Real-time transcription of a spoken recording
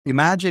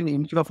imagine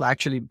instead of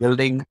actually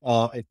building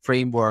a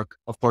framework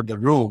for the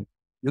room,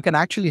 you can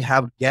actually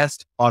have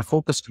guest or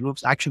focus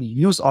groups actually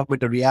use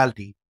augmented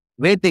reality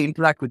where they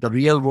interact with the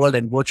real world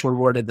and virtual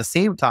world at the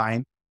same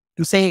time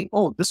to say,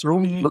 oh, this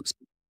room Mhm. looks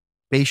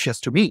spacious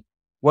to me.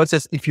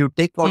 Versus if you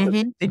take out the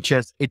Mhm.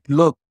 pictures, it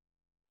looks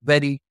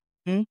very,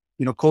 Mhm.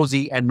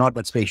 cozy and not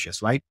that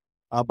spacious, right?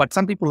 But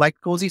some people like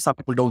cozy, some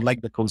people don't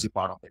like the cozy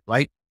part of it,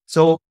 right?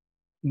 So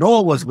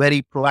Noah was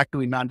very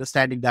proactive in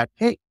understanding that,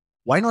 hey,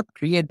 why not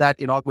create that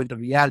in augmented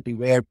reality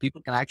where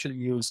people can actually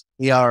use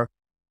AR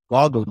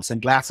goggles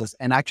and glasses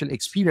and actually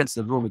experience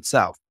the room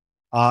itself.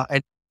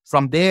 And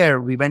from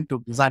there, we went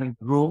to designing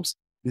the rooms,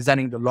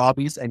 designing the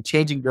lobbies, and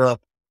changing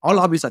all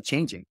lobbies are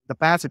changing. In the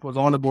past, it was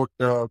all about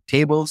the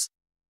tables,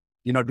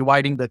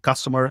 dividing the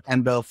customer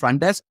and the front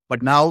desk.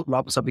 But now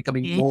lobbies are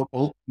becoming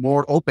Mhm.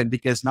 more open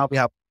because now we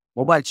have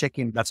mobile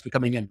check-in that's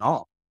becoming a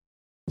norm.